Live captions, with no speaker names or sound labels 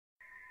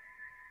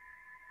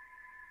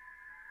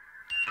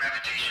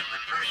Gravitation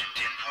lit version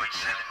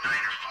 10.79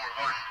 or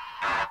 41.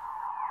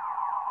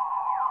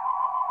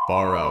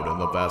 Far out in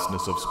the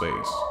vastness of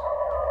space,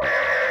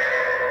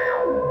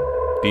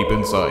 deep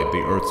inside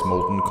the Earth's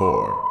molten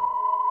core,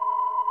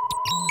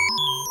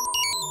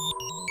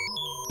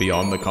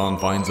 beyond the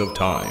confines of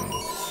time,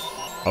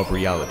 of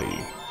reality,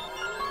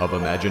 of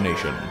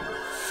imagination,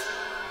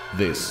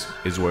 this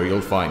is where you'll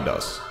find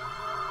us.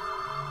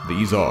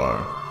 These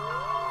are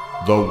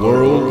the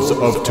Worlds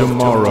of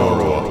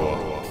Tomorrow.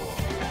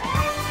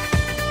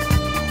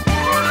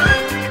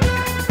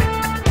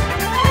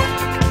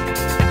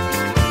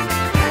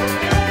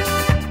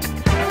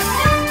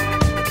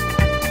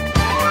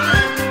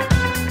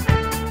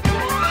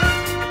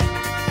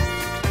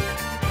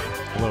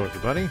 Hello,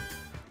 everybody.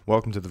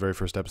 Welcome to the very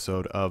first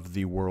episode of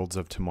The Worlds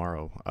of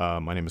Tomorrow.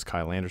 My name is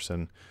Kyle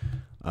Anderson,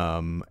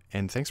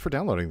 and thanks for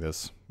downloading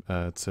this.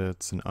 It's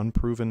an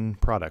unproven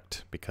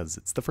product because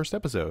it's the first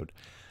episode,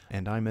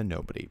 and I'm a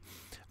nobody.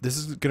 This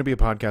is going to be a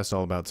podcast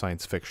all about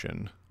science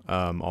fiction,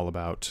 all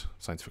about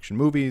science fiction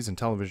movies and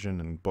television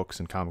and books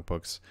and comic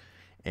books,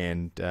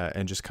 and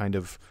just kind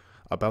of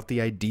about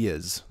the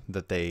ideas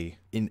that they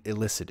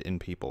elicit in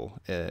people.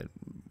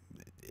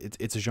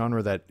 It's a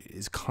genre that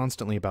is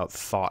constantly about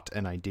thought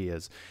and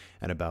ideas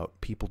and about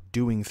people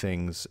doing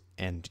things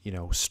and,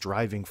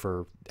 striving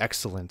for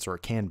excellence, or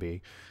it can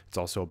be. It's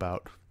also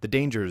about the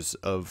dangers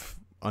of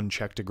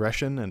unchecked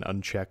aggression and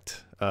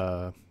unchecked,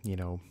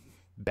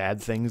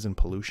 bad things and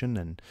pollution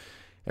and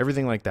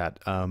everything like that.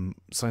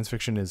 Science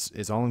fiction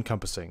is all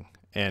encompassing.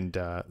 And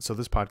so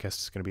this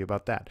podcast is going to be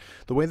about that.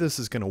 The way this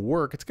is going to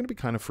work, it's going to be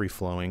kind of free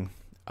flowing.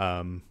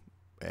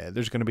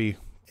 There's going to be,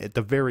 at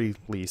the very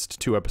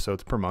least, 2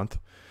 episodes per month.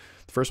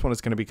 The first one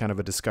is going to be kind of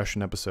a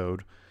discussion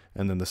episode,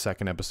 and then the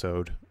second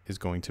episode is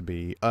going to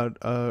be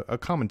a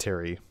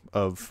commentary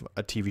of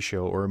a TV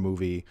show or a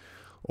movie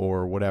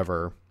or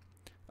whatever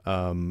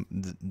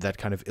that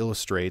kind of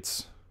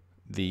illustrates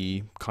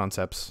the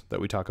concepts that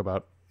we talk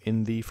about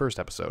in the first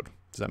episode.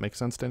 Does that make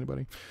sense to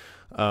anybody?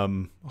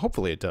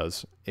 Hopefully it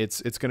does.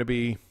 It's going to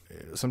be,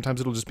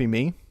 sometimes it'll just be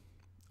me,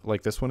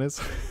 like this one is,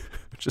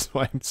 which is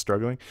why I'm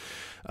struggling.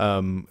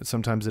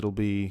 Sometimes it'll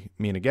be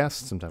me and a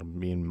guest, sometimes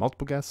me and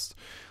multiple guests.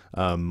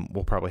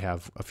 We'll probably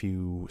have a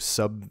few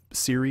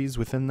sub-series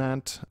within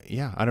that.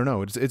 Yeah, I don't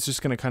know. It's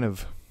just going to kind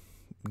of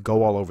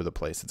go all over the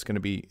place. It's going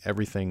to be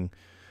everything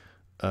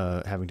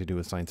having to do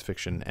with science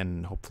fiction,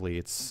 and hopefully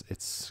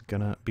it's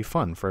going to be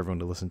fun for everyone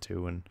to listen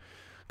to. And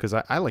because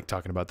I like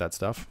talking about that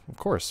stuff, of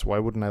course. Why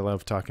wouldn't I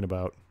love talking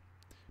about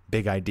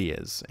big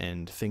ideas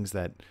and things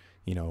that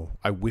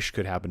I wish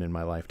could happen in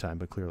my lifetime,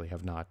 but clearly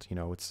have not.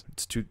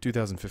 It's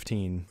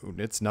 2015.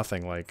 It's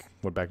nothing like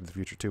what Back to the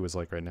Future 2 is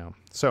like right now.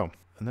 So,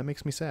 and that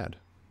makes me sad.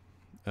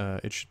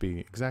 It should be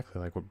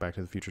exactly like what Back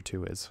to the Future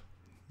 2 is.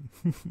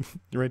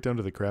 Right down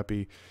to the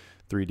crappy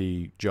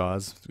 3D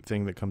Jaws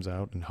thing that comes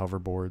out and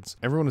hoverboards.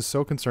 Everyone is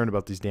so concerned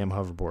about these damn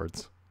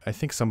hoverboards. I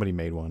think somebody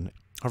made one.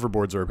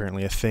 Hoverboards are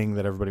apparently a thing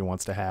that everybody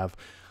wants to have.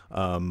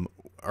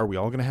 Are we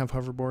all going to have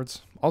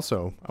hoverboards?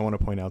 Also, I want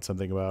to point out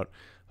something about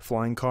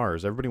flying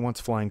cars. Everybody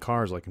wants flying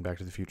cars like in Back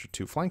to the Future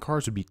 2. Flying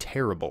cars would be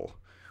terrible.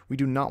 We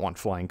do not want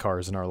flying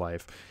cars in our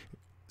life.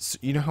 So,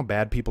 you know how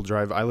bad people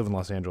drive? I live in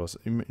Los Angeles.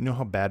 You know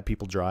how bad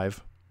people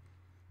drive?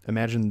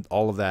 Imagine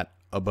all of that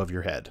above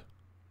your head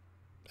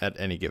at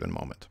any given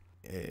moment.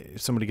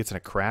 If somebody gets in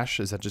a crash,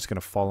 is that just going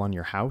to fall on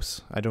your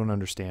house? I don't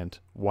understand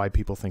why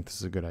people think this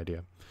is a good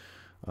idea.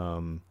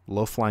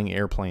 Low-flying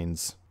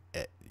airplanes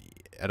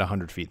at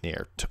 100 feet in the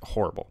air.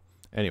 Horrible.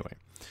 Anyway.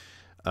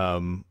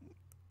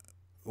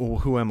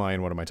 Who am I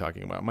and what am I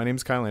talking about? My name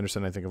is Kyle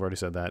Anderson. I think I've already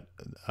said that.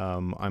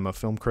 I'm a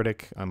film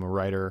critic. I'm a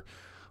writer.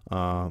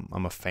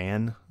 I'm a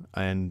fan,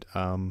 and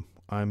I'm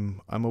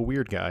a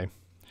weird guy.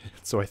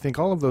 So I think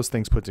all of those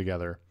things put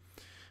together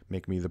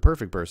make me the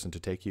perfect person to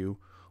take you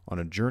on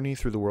a journey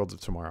through the worlds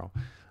of tomorrow.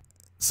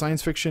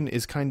 Science fiction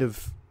is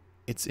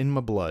it's in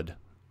my blood.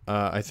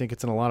 I think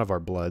it's in a lot of our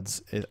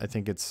bloods. I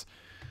think it's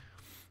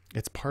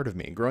part of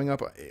me. Growing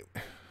up,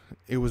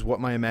 it was what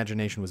my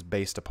imagination was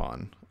based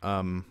upon.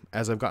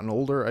 As I've gotten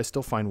older, I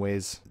still find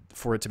ways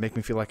for it to make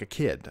me feel like a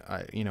kid.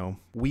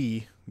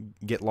 We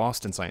get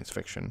lost in science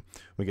fiction.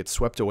 We get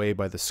swept away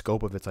by the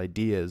scope of its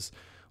ideas,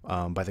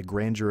 by the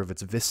grandeur of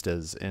its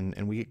vistas,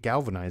 and we get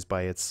galvanized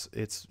by its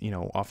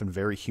often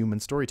very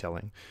human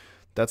storytelling.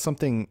 That's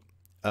something,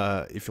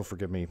 if you'll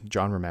forgive me,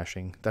 genre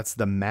mashing. That's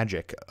the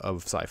magic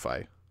of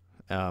sci-fi.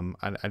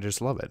 I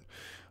just love it.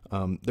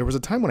 There was a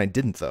time when I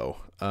didn't, though.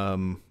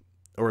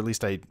 Or at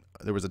least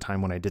there was a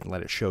time when I didn't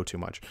let it show too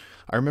much.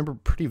 I remember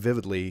pretty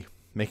vividly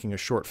making a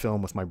short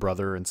film with my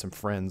brother and some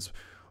friends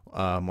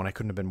when I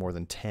couldn't have been more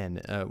than 10.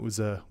 It was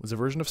a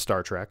version of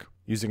Star Trek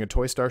using a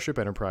toy Starship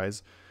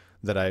Enterprise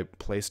that I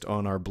placed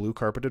on our blue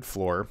carpeted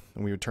floor,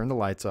 and we would turn the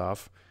lights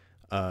off,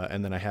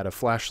 and then I had a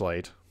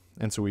flashlight,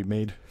 and so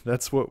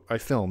that's what I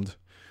filmed,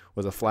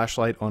 was a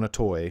flashlight on a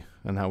toy,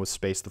 and that was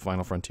Space: The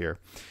Final Frontier.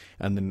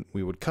 And then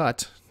we would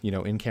cut,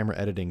 in-camera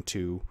editing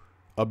to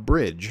a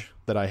bridge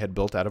that I had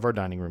built out of our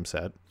dining room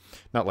set.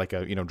 Not like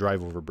a,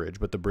 drive-over bridge,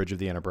 but the bridge of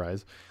the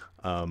Enterprise.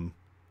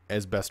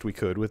 as best we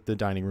could with the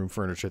dining room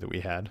furniture that we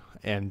had.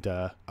 And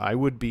I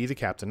would be the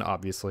captain,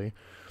 obviously,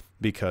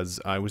 because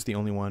I was the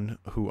only one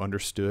who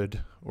understood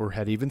or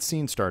had even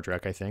seen Star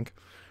Trek, I think.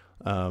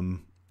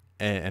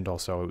 And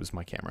also it was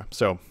my camera.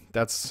 So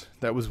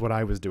that was what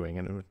I was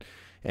doing.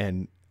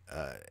 And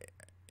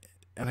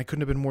I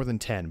couldn't have been more than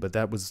 10, but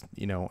that was,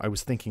 I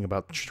was thinking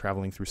about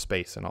traveling through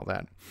space and all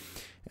that.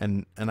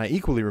 And I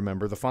equally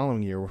remember the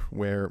following year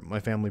where my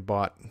family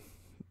bought,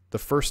 the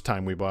first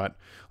time we bought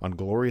on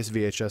glorious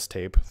VHS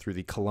tape through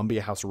the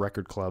Columbia House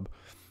Record Club,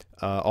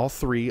 all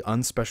 3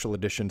 unspecial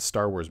edition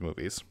Star Wars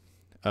movies.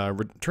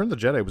 Return of the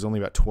Jedi was only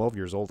about 12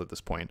 years old at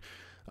this point,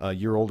 a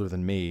year older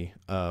than me,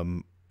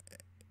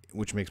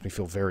 which makes me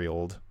feel very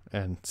old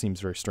and seems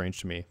very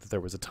strange to me that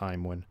there was a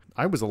time when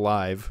I was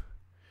alive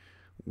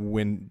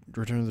when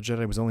Return of the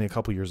Jedi was only a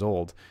couple years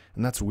old.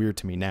 And that's weird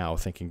to me now,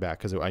 thinking back,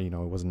 because I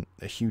wasn't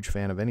a huge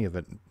fan of any of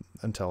it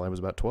until I was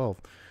about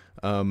 12.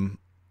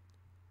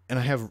 And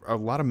I have a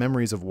lot of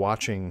memories of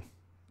watching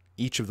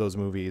each of those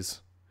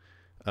movies.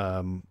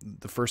 The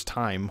first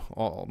time,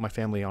 all my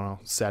family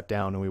all sat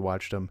down and we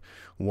watched them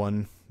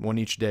one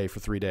each day for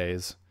 3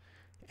 days.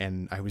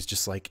 And I was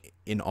just like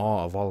in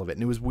awe of all of it.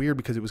 And it was weird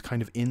because it was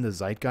kind of in the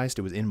zeitgeist.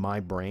 It was in my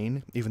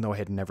brain, even though I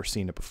had never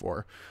seen it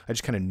before. I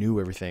just kind of knew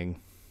everything,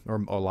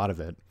 or a lot of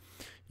it.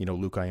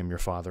 Luke, I am your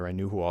father. I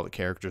knew who all the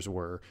characters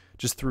were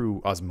just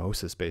through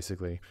osmosis,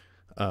 basically.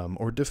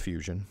 Or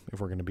diffusion, if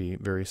we're going to be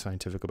very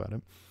scientific about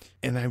it.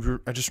 And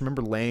I just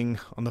remember laying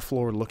on the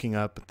floor looking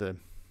up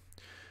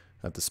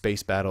at the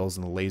space battles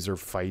and the laser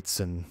fights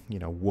and,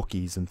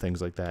 Wookiees and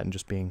things like that, and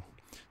just being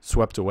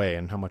swept away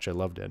and how much I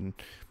loved it. And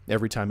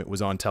every time it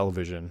was on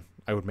television,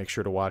 I would make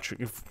sure to watch.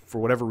 For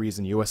whatever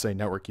reason, USA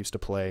Network used to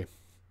play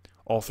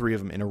all 3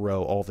 of them in a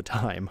row all the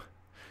time.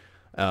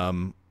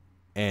 And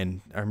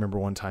I remember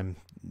one time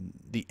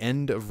the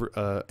end of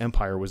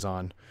Empire was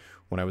on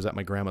when I was at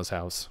my grandma's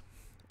house.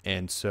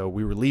 And so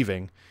we were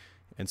leaving,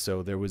 and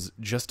so there was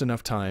just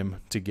enough time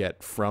to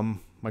get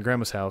from my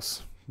grandma's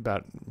house,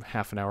 about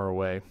half an hour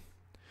away,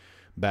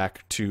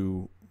 back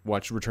to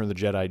watch Return of the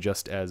Jedi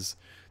just as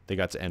they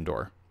got to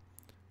Endor.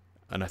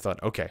 And I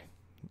thought, okay,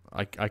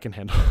 I can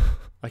handle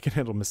I can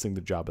handle missing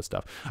the Jabba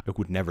stuff. I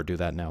would never do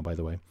that now, by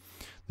the way.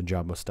 The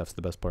Jabba stuff's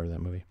the best part of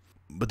that movie.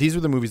 But these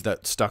were the movies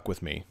that stuck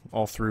with me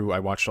all through. I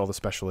watched all the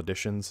special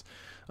editions,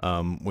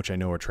 which I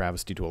know are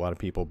travesty to a lot of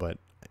people, but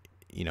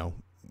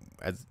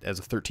as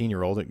a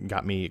 13-year-old, it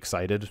got me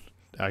excited.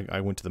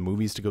 I went to the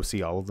movies to go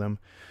see all of them.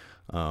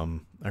 I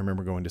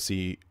remember going to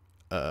see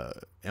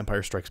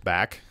Empire Strikes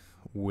Back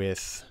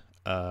with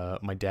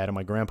my dad and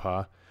my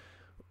grandpa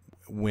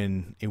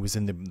when it was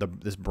in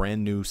this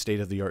brand new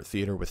state-of-the-art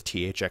theater with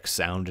THX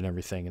sound and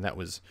everything, and that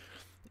was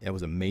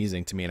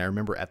amazing to me. And I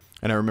remember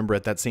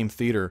at that same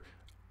theater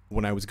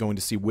when I was going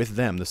to see with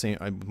them,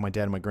 my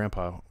dad and my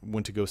grandpa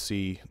went to go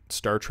see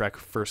Star Trek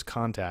First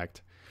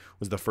Contact.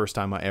 Was the first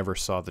time I ever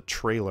saw the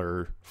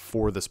trailer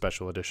for the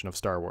special edition of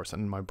Star Wars,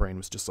 and my brain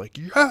was just like,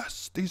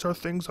 yes, these are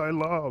things I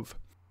love.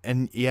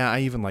 And yeah, I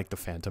even liked The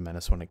Phantom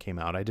Menace when it came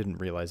out. I didn't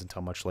realize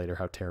until much later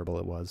how terrible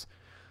it was.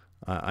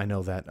 I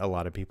know that a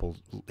lot of people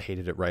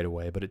hated it right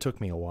away, but it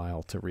took me a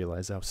while to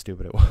realize how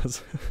stupid it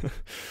was.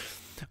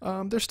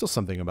 There's still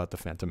something about The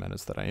Phantom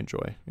Menace that I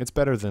enjoy. It's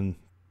better than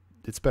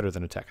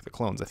Attack of the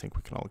Clones. I think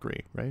we can all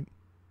agree, right?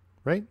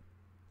 Right?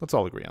 Let's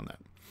all agree on that.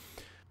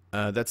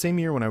 That same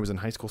year when I was in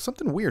high school,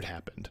 something weird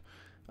happened.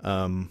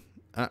 I'm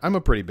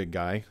a pretty big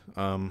guy.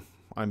 I'm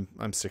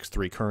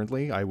 6'3"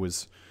 currently. I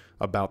was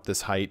about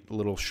this height, a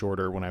little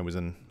shorter when I was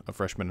a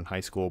freshman in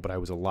high school, but I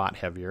was a lot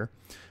heavier.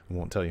 I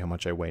won't tell you how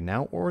much I weigh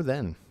now or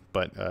then,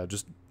 but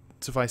just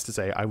suffice to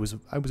say, I was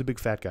a big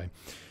fat guy.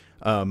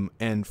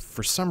 And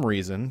for some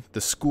reason,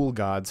 the school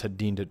gods had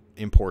deemed it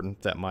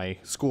important that my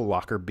school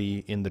locker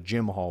be in the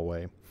gym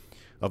hallway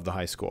of the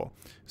high school.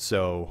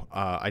 So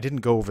I didn't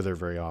go over there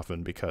very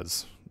often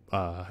because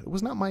it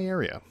was not my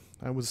area.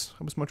 I was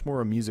much more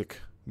a music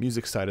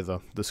side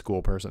of the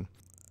school person.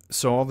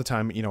 So all the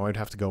time, I'd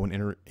have to go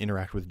and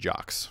interact with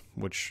jocks,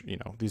 which,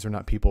 these are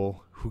not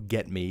people who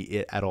get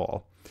me at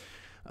all.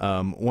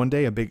 One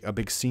day, a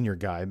big senior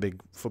guy, a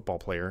big football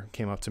player,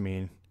 came up to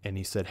me and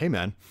he said, "Hey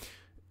man,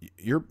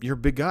 you're a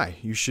big guy.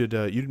 You should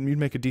you'd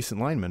make a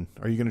decent lineman.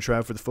 Are you going to try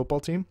out for the football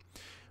team?"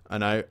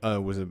 And I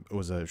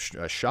was a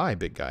shy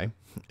big guy,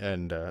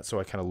 and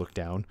so I kind of looked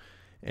down,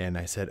 and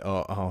I said,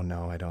 "Oh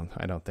no, I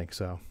don't think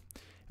so."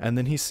 And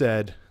then he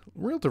said,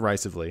 real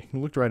derisively, he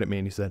looked right at me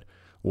and he said,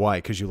 "Why?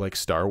 Because you like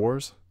Star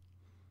Wars?"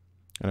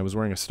 And I was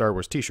wearing a Star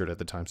Wars T-shirt at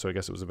the time, so I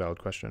guess it was a valid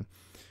question.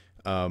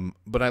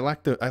 But I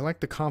lacked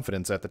the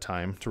confidence at the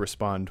time to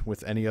respond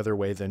with any other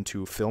way than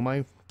to fill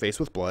my face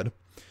with blood,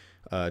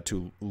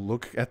 to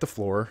look at the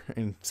floor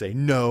and say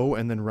no,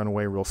 and then run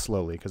away real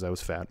slowly because I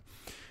was fat.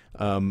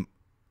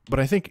 But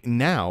I think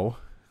now,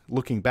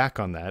 looking back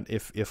on that,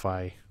 if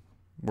I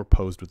were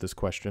posed with this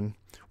question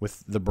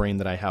with the brain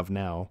that I have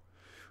now,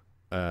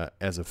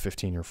 as a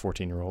 15 or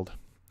 14-year-old,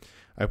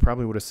 I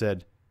probably would have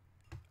said,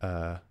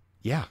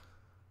 yeah,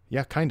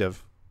 kind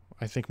of.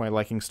 I think my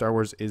liking Star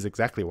Wars is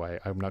exactly why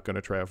I'm not going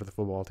to try out for the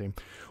football team.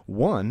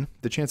 One,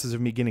 the chances of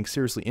me getting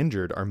seriously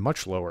injured are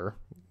much lower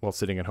while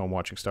sitting at home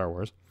watching Star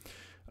Wars.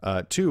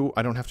 Two,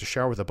 I don't have to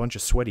shower with a bunch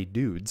of sweaty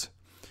dudes.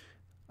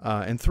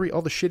 And three,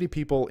 all the shitty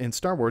people in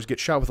Star Wars get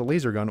shot with a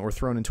laser gun or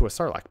thrown into a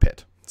Sarlacc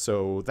pit.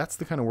 So that's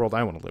the kind of world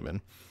I want to live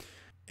in.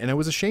 And I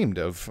was ashamed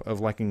of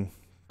liking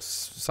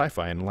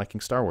sci-fi and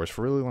liking Star Wars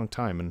for a really long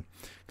time, and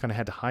kind of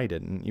had to hide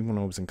it. And even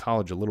when I was in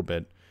college a little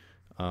bit,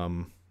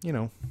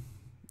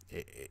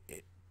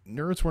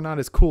 nerds were not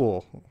as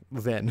cool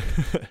then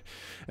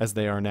as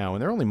they are now.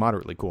 And they're only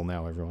moderately cool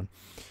now, everyone.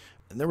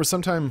 And there was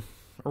some time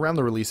around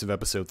the release of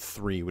episode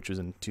 3, which was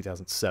in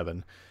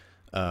 2007,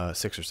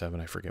 6 or 7,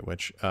 I forget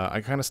which,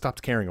 I kind of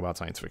stopped caring about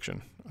science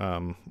fiction,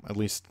 at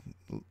least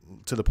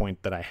to the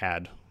point that I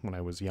had when I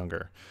was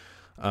younger.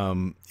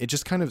 It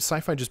just kind of,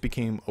 sci-fi just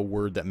became a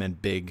word that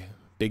meant big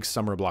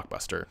summer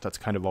blockbuster. That's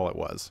kind of all it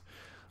was.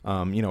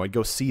 I'd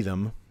go see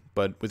them,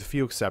 but with a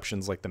few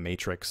exceptions like The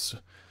Matrix,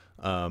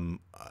 even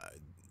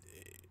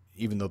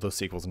though those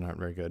sequels are not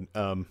very good,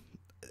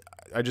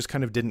 I just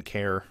kind of didn't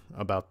care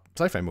about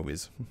sci-fi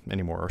movies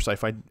anymore, or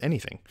sci-fi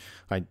anything.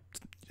 I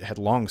had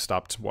long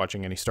stopped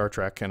watching any Star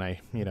Trek, and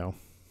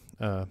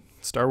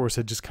Star Wars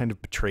had just kind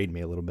of betrayed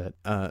me a little bit.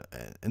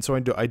 And so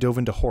I dove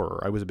into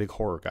horror. I was a big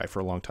horror guy for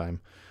a long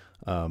time.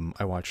 When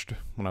I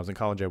was in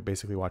college, I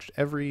basically watched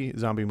every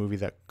zombie movie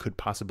that could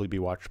possibly be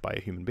watched by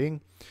a human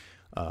being.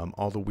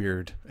 All the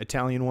weird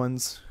Italian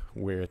ones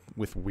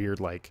with weird,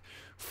 like,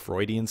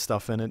 Freudian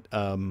stuff in it.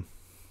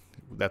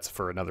 That's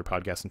for another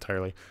podcast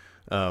entirely.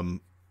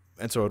 And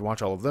so I'd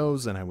watch all of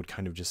those, and I would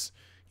kind of just,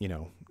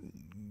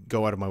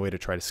 go out of my way to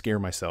try to scare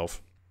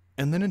myself.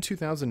 And then in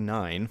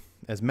 2009,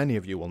 as many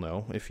of you will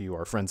know, if you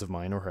are friends of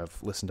mine or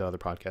have listened to other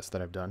podcasts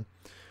that I've done,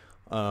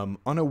 on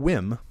a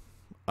whim,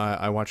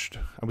 I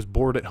was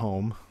bored at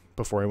home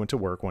before I went to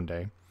work one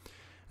day,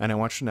 and I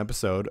watched an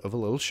episode of a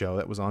little show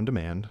that was on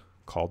demand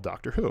called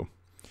Doctor Who.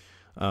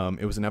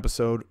 It was an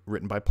episode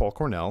written by Paul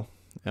Cornell,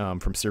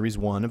 from Series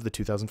 1 of the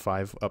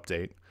 2005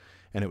 update,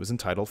 and it was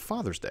entitled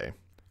Father's Day.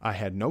 I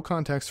had no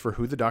context for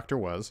who the Doctor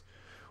was,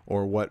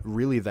 or what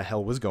really the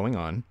hell was going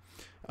on.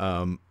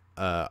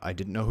 I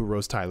didn't know who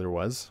Rose Tyler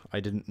was. I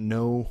didn't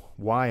know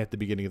why at the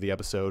beginning of the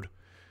episode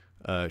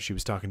she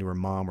was talking to her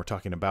mom, or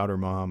talking about her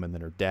mom, and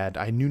then her dad.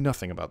 I knew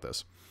nothing about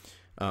this.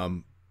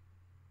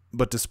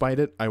 But despite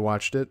it, I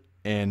watched it,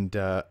 and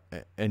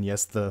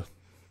yes, the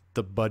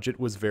budget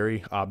was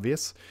very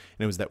obvious,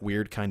 and it was that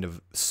weird kind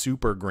of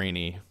super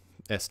grainy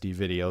SD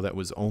video that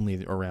was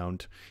only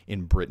around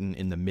in Britain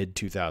in the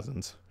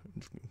mid-2000s.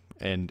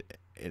 And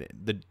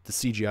the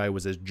CGI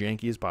was as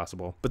janky as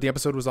possible. But the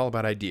episode was all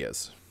about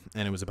ideas,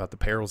 and it was about the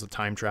perils of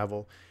time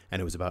travel,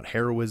 and it was about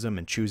heroism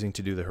and choosing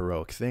to do the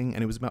heroic thing,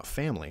 and it was about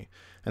family.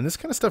 And this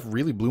kind of stuff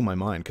really blew my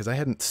mind, because I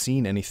hadn't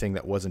seen anything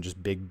that wasn't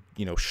just big,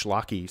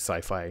 schlocky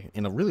sci-fi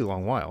in a really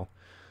long while.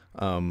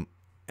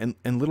 And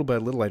little by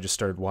little, I just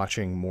started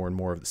watching more and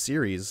more of the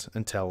series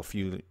until a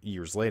few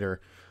years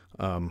later,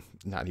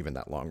 not even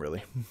that long,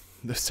 really,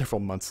 several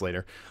months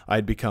later,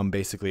 I'd become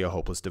basically a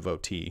hopeless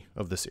devotee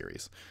of the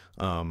series.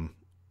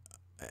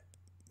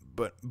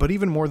 But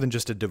even more than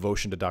just a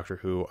devotion to Doctor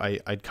Who,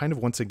 I'd kind of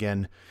once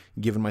again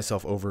given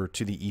myself over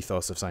to the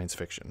ethos of science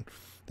fiction,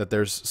 that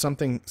there's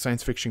something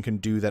science fiction can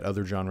do that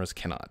other genres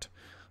cannot.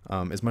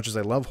 As much as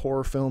I love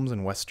horror films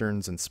and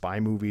westerns and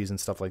spy movies and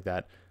stuff like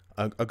that,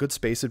 a good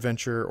space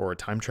adventure or a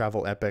time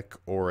travel epic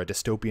or a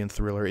dystopian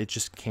thriller, it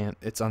just can't,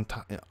 it's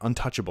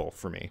untouchable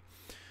for me.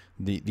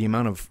 The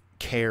amount of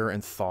care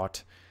and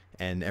thought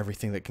and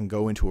everything that can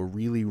go into a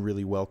really,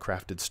 really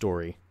well-crafted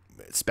story,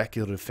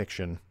 speculative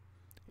fiction,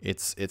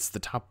 it's the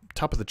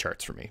top of the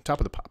charts for me, top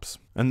of the pops.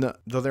 And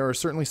though there are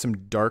certainly some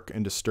dark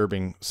and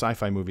disturbing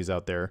sci-fi movies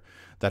out there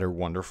that are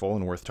wonderful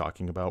and worth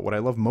talking about, what I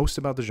love most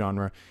about the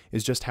genre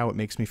is just how it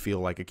makes me feel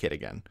like a kid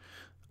again.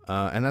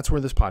 And that's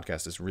where this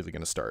podcast is really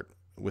going to start,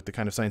 with the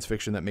kind of science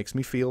fiction that makes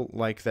me feel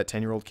like that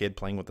 10-year-old kid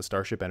playing with the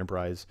Starship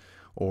Enterprise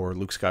or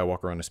Luke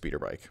Skywalker on a speeder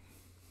bike.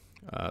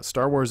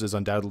 Star Wars is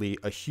undoubtedly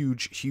a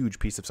huge, huge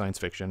piece of science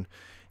fiction,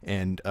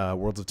 and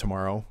Worlds of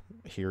Tomorrow,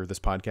 here, this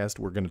podcast,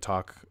 we're going to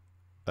talk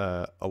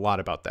a lot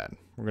about that.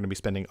 We're going to be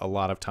spending a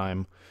lot of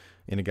time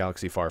in a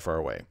galaxy far, far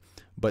away.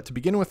 But to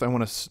begin with, I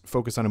want to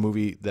focus on a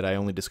movie that I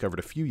only discovered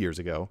a few years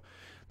ago,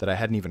 that I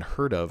hadn't even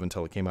heard of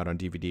until it came out on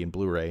DVD and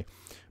Blu-ray,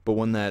 but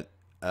one that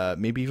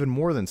maybe even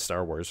more than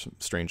Star Wars,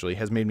 strangely,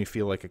 has made me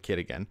feel like a kid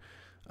again.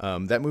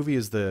 That movie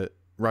is the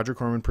Roger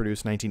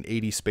Corman-produced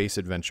 1980 space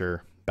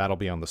adventure, Battle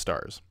Beyond the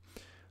Stars.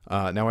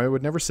 Now, I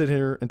would never sit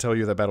here and tell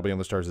you that Battle Beyond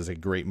the Stars is a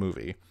great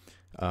movie.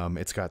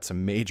 It's got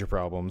some major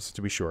problems,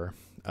 to be sure.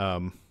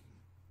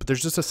 But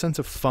there's just a sense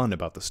of fun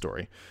about the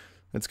story.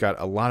 It's got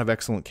a lot of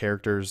excellent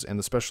characters, and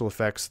the special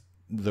effects,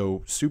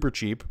 though super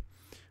cheap,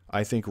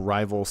 I think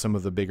rival some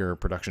of the bigger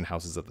production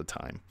houses at the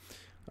time.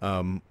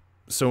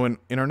 So in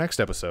our next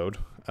episode,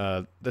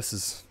 this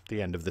is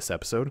the end of this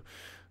episode.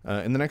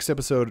 In the next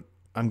episode,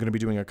 I'm going to be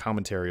doing a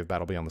commentary of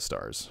Battle Beyond the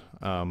Stars,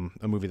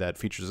 a movie that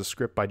features a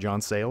script by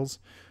John Sayles,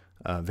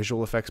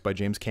 visual effects by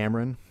James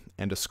Cameron,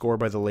 and a score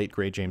by the late,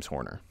 great James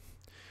Horner.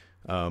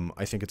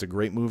 I think it's a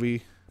great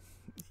movie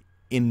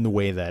in the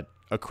way that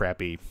a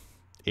crappy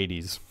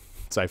 80s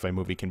sci-fi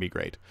movie can be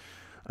great.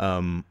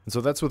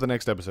 So that's what the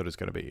next episode is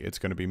going to be. It's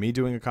going to be me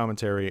doing a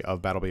commentary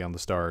of Battle Beyond the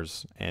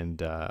Stars and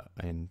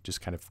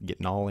just kind of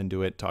getting all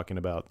into it, talking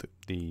about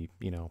the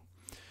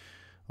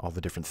all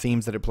the different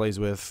themes that it plays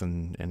with,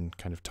 and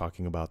kind of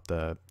talking about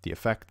the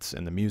effects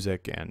and the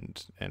music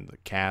and the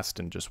cast,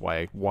 and just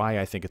why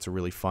I think it's a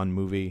really fun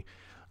movie,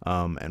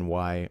 and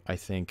why I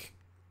think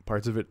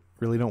parts of it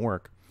really don't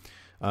work.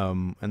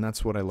 And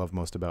that's what I love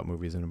most about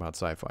movies and about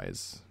sci-fi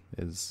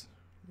is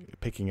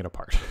picking it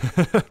apart.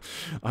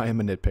 I am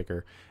a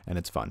nitpicker, and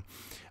it's fun.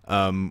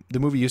 The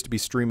movie used to be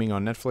streaming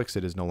on Netflix.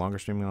 It is no longer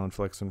streaming on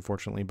Netflix,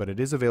 unfortunately, but it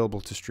is available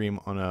to stream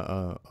on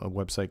a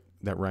website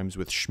that rhymes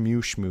with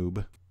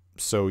Shmoo,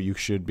 so you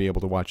should be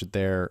able to watch it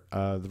there.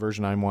 The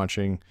version I'm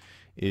watching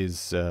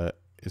is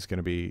going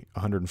to be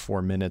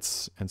 104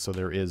 minutes, and so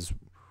there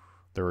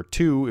are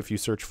two, if you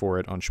search for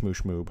it on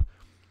Shmoo.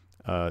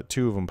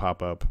 Two of them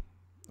pop up.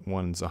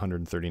 One's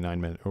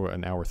 139 minutes, or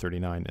an hour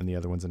 39, and the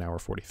other one's an hour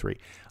 43.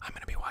 I'm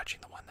going to be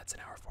watching the one that's an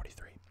hour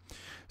 43.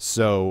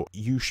 So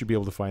you should be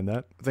able to find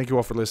that. Thank you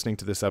all for listening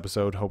to this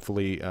episode.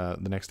 Hopefully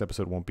the next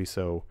episode won't be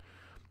so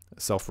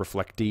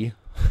self-reflecty,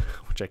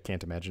 which I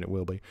can't imagine it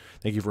will be.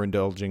 Thank you for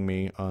indulging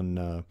me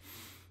on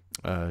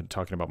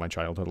talking about my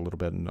childhood a little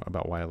bit and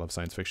about why I love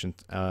science fiction.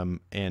 And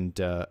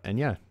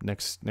yeah,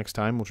 next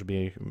time, which will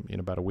be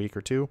in about a week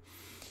or two,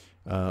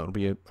 it'll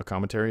be a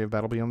commentary of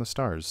Battle Beyond the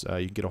Stars.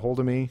 You can get a hold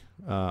of me.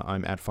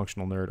 I'm at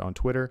Functional Nerd on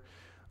Twitter.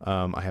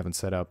 I haven't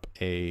set up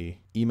a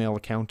email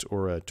account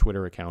or a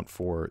Twitter account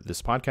for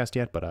this podcast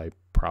yet, but I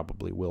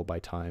probably will by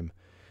time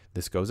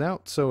this goes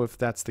out. So if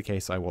that's the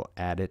case, I will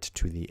add it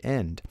to the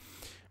end.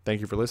 Thank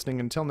you for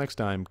listening. Until next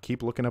time,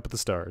 keep looking up at the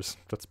stars.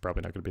 That's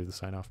probably not going to be the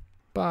sign off.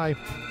 Bye.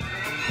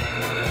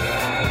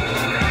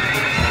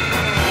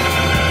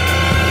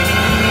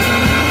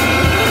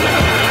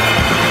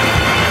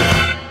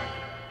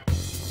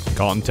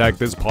 Contact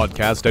this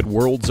podcast at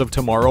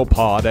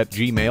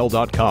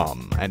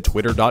worldsoftomorrowpod@gmail.com and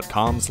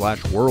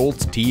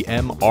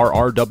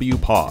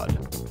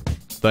twitter.com/worldstmrrwpod.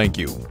 Thank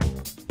you.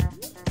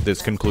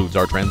 This concludes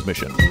our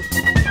transmission.